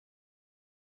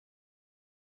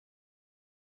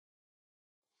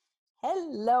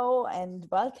Hello and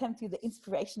welcome to the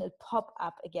inspirational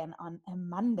pop-up again on a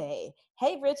Monday.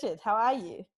 Hey Bridget, how are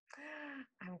you?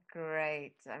 I'm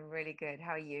great. I'm really good.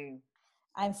 How are you?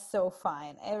 I'm so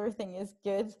fine. Everything is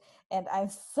good and I'm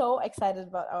so excited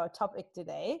about our topic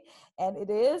today. And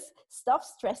it is stop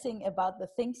stressing about the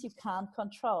things you can't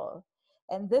control.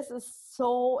 And this is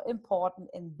so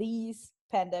important in these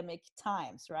pandemic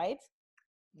times, right?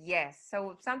 Yes.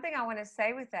 So something I want to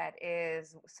say with that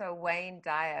is, so Wayne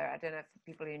Dyer, I don't know if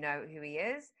people who know who he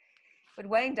is, but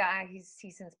Wayne Dyer, he's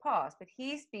since passed, but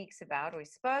he speaks about, or he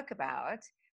spoke about,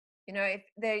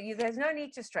 if there's no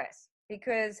need to stress,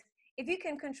 because if you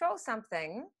can control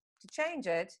something to change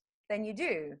it, then you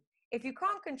do. If you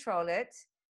can't control it,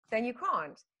 then you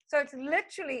can't. So it's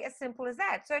literally as simple as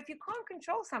that. So if you can't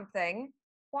control something,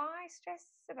 why stress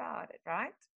about it,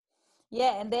 right?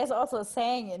 Yeah, and there's also a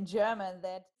saying in German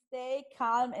that stay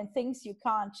calm and things you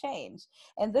can't change.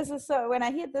 And this is so when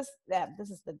I hear this, yeah,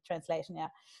 this is the translation, yeah.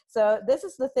 So this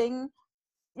is the thing,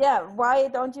 yeah, why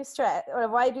don't you stress or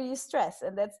why do you stress?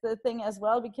 And that's the thing as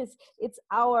well, because it's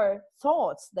our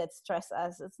thoughts that stress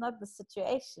us. It's not the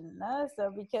situation, no?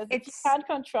 So because if you It's can't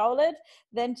control it,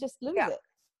 then just lose Yeah. it.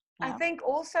 I Yeah. think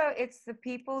also it's the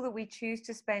people that we choose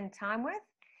to spend time with,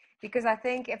 because I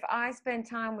think if I spend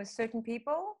time with certain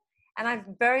people, and I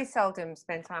very seldom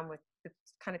spend time with the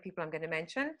kind of people I'm going to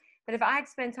mention, but if I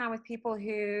spend time with people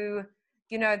who,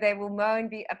 they will moan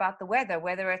about the weather,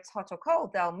 whether it's hot or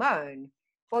cold, they'll moan.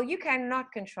 Well, you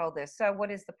cannot control this, so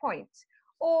what is the point?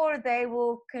 Or they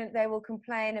will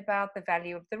complain about the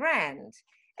value of the rand.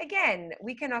 Again,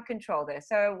 we cannot control this,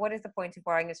 so what is the point of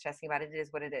worrying and stressing about it? It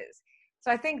is what it is.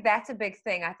 So I think that's a big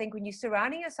thing. I think when you're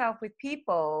surrounding yourself with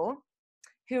people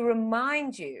who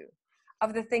remind you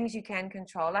of the things you can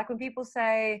control, like when people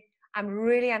say, I'm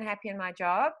really unhappy in my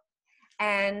job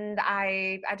and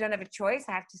I don't have a choice,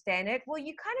 I have to stay in it. Well,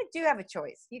 you kind of do have a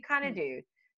choice. You kind of Mm.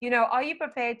 do. Are you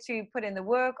prepared to put in the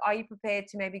work? Are you prepared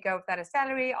to maybe go without a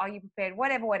salary? Are you prepared?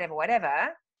 Whatever, whatever,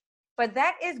 whatever. But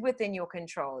that is within your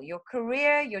control. Your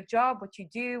career, your job, what you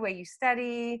do, where you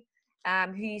study,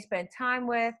 who you spend time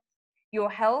with. Your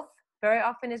health very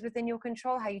often is within your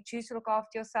control, how you choose to look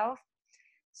after yourself.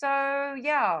 So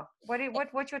yeah,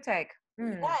 what's your take?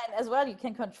 Yeah, and as well, you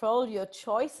can control your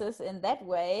choices in that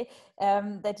way,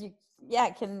 that you, yeah,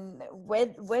 can,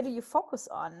 where do you focus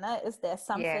on? Is there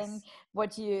something Yes.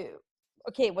 what you,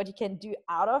 okay, what you can do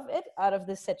out of it, out of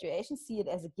this situation, see it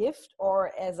as a gift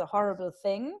or as a horrible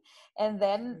thing, and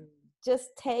then Mm.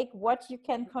 just take what you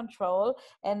can control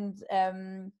and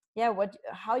yeah, what,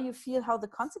 how you feel, how the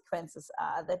consequences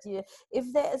are, that you,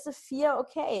 if there is a fear,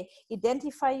 okay,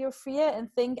 identify your fear and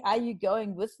think, are you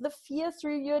going with the fear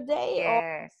through your day, or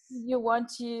Yes. you want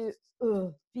to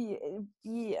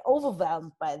be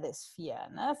overwhelmed by this fear,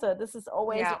 no? So this is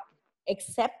always Yeah. like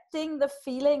accepting the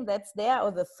feeling that's there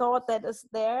or the thought that is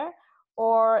there,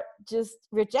 or just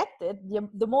reject it.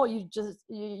 The more you just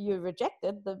you reject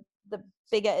it, the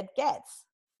bigger it gets,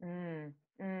 Mm.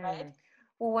 right? Mm.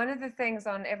 Well, one of the things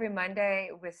on every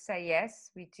Monday with Say Yes,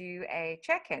 we do a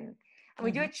check-in. And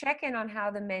we do Mm-hmm. a check-in on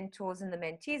how the mentors and the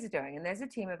mentees are doing. And there's a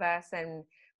team of us, and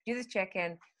we do this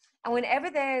check-in. And whenever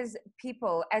there's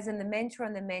people, as in the mentor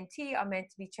and the mentee, are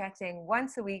meant to be chatting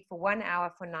once a week for 1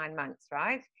 hour for 9 months,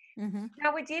 right? Mm-hmm.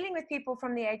 Now we're dealing with people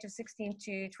from the age of 16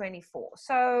 to 24.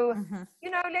 So, Mm-hmm.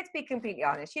 let's be completely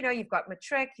honest. You've got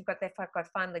matric, they've got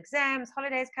final exams,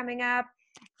 holidays coming up.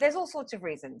 There's all sorts of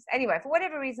reasons. Anyway, for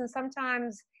whatever reason,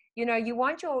 sometimes, you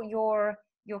want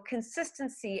your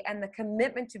consistency and the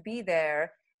commitment to be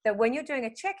there, that when you're doing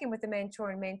a check-in with the mentor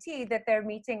and mentee, that they're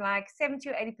meeting like 70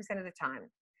 or 80% of the time,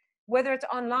 whether it's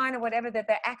online or whatever, that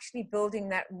they're actually building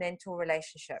that mentor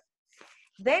relationship.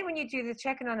 Then when you do the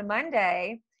check-in on a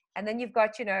Monday, and then you've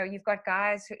got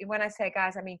guys who, when I say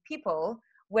guys, I mean people,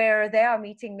 where they are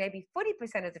meeting maybe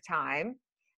 40% of the time.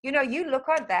 You look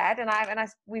at that, and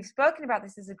we've spoken about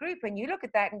this as a group, and you look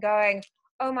at that and going,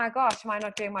 oh my gosh, am I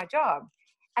not doing my job?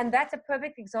 And that's a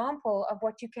perfect example of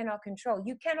what you cannot control.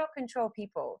 You cannot control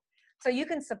people. So you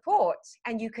can support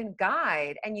and you can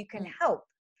guide and you can help,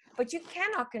 but you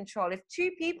cannot control. If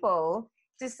two people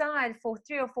decide for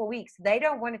 3 or 4 weeks they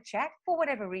don't want to chat for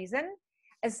whatever reason,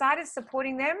 aside as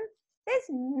supporting them, there's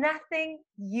nothing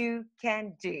you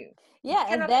can do. You Yeah,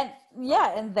 and cannot. then,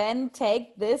 yeah, and then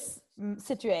take this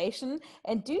situation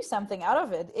and do something out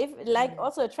of it. If, like, Mm.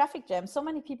 also a traffic jam, so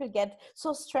many people get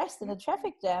so stressed in a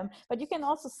traffic jam, but you can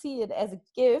also see it as a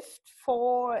gift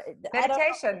for, I don't know,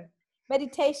 Meditation.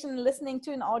 meditation, listening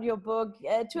to an audiobook,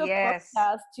 to a Yes.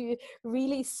 podcast, to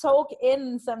really soak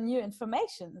in some new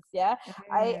informations. Yeah,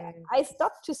 i Mm. I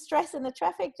stopped to stress in a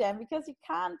traffic jam because you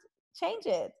can't change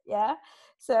it. Yeah.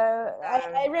 So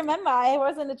I remember I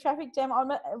was in a traffic jam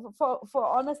for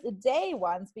almost a day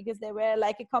once, because there were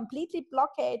like a completely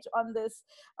blockage on this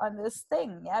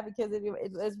thing. Yeah, because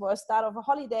it was start of a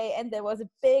holiday and there was a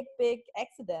big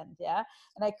accident. Yeah,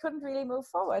 and I couldn't really move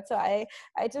forward. So I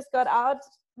just got out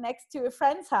next to a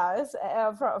friend's house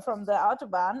from the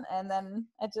autobahn, and then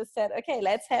I just said, okay,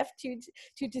 let's have 2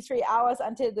 to 3 hours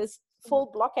until this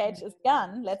full blockage is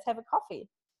gone. Let's have a coffee.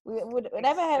 We would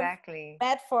never have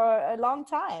met for a long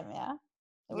time. Yeah.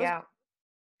 Yeah.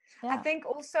 I think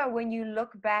also when you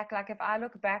look back, like if I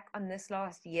look back on this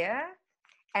last year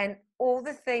and all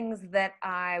the things that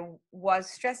I was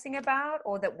stressing about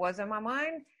or that was on my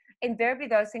mind, invariably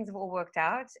those things have all worked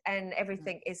out and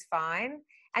everything is fine.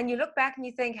 And you look back and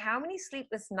you think, how many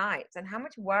sleepless nights and how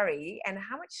much worry and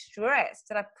how much stress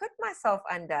did I put myself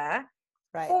under?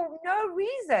 Right. For no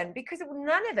reason, because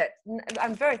none of it,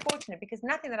 I'm very fortunate because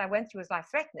nothing that I went through was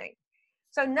life-threatening.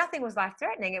 So nothing was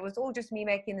life-threatening. It was all just me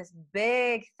making this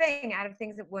big thing out of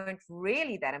things that weren't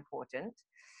really that important.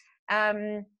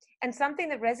 And something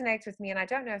that resonates with me, and I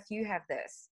don't know if you have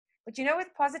this, but you know, with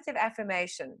positive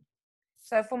affirmation.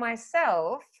 So for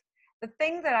myself, the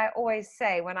thing that I always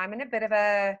say when I'm in a bit of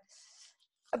a,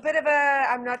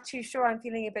 I'm not too sure, I'm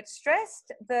feeling a bit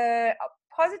stressed, the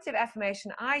positive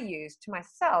affirmation I use to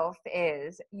myself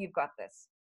is, you've got this.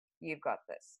 You've got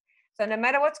this. So no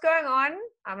matter what's going on,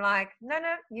 I'm like, no,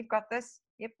 you've got this.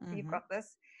 Yep, you've got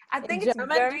this. I think it's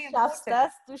very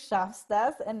important. Du schaffst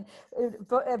das. And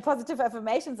positive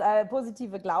affirmations are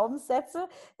positive Glaubenssätze.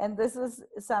 And this is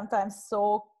sometimes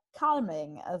so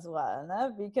calming as well,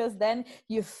 no? Because then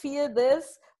you feel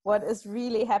what is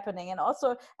really happening. And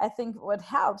also, I think what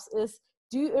helps is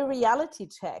do a reality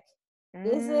check.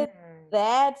 Is it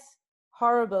that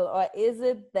horrible or is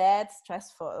it that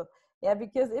stressful? Yeah,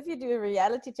 because if you do a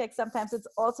reality check, sometimes it's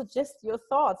also just your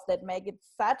thoughts that make it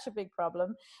such a big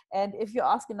problem. And if you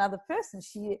ask another person,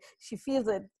 she feels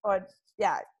it, or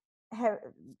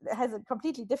has a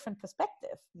completely different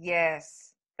perspective.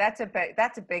 Yes, that's a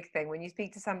big thing. When you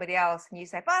speak to somebody else and you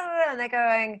say, blah, blah, blah, and they're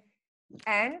going,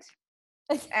 and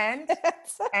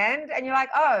you're like,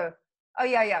 oh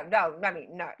yeah, no, I mean,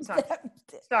 no, it's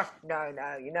not,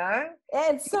 no, you know.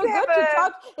 Yeah, it's so good to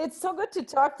talk. It's so good to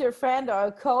talk to a friend or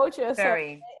a coach or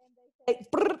something. Like,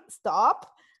 stop,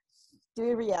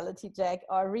 do a reality check,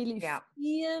 or really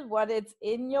feel what it's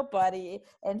in your body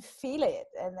and feel it.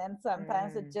 And then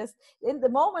sometimes it just, in the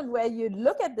moment where you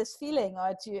look at this feeling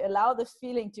or to allow this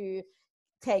feeling to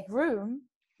take room,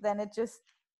 then it just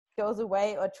goes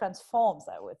away or transforms.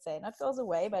 I would say not goes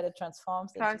away, but it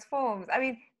transforms. I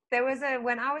mean, there was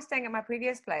when I was staying at my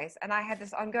previous place and I had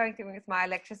this ongoing thing with my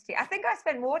electricity. I think I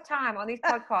spent more time on these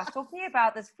podcasts talking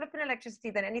about this flipping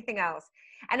electricity than anything else.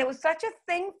 And it was such a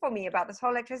thing for me about this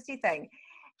whole electricity thing.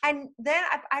 And then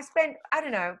I spent, I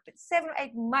don't know, 7 or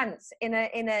 8 months in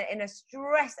a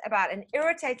stress about and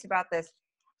irritated about this.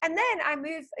 And then I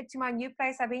moved to my new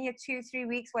place. I've been here 2-3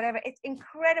 weeks, whatever. It's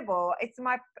incredible.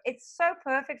 It's so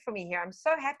perfect for me here. I'm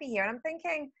so happy here. And I'm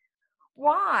thinking,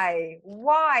 why?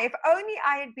 If only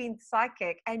I had been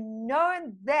psychic and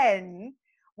known then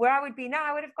where I would be now,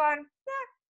 I would have gone,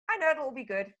 I know it'll all be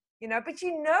good, you know, but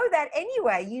you know that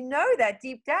anyway, you know that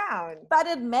deep down. But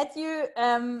it made you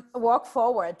walk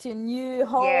forward to a new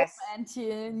home and to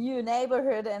a new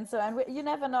neighborhood and so on. You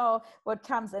never know what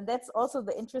comes. And that's also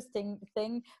the interesting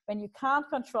thing, when you can't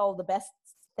control, the best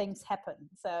things happen.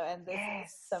 So, and this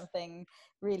is something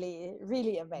really,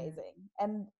 really amazing.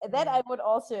 And that I would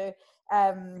also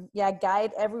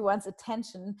guide everyone's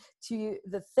attention to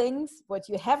the things what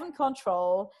you have in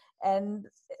control and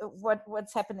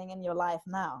what's happening in your life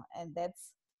now. And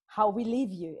that's how we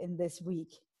leave you in this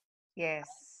week. Yes,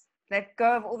 let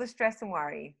go of all the stress and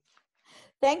worry.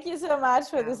 Thank you so much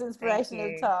for this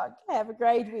inspirational talk. Have a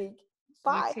great week.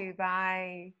 Bye. You too.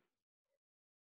 Bye.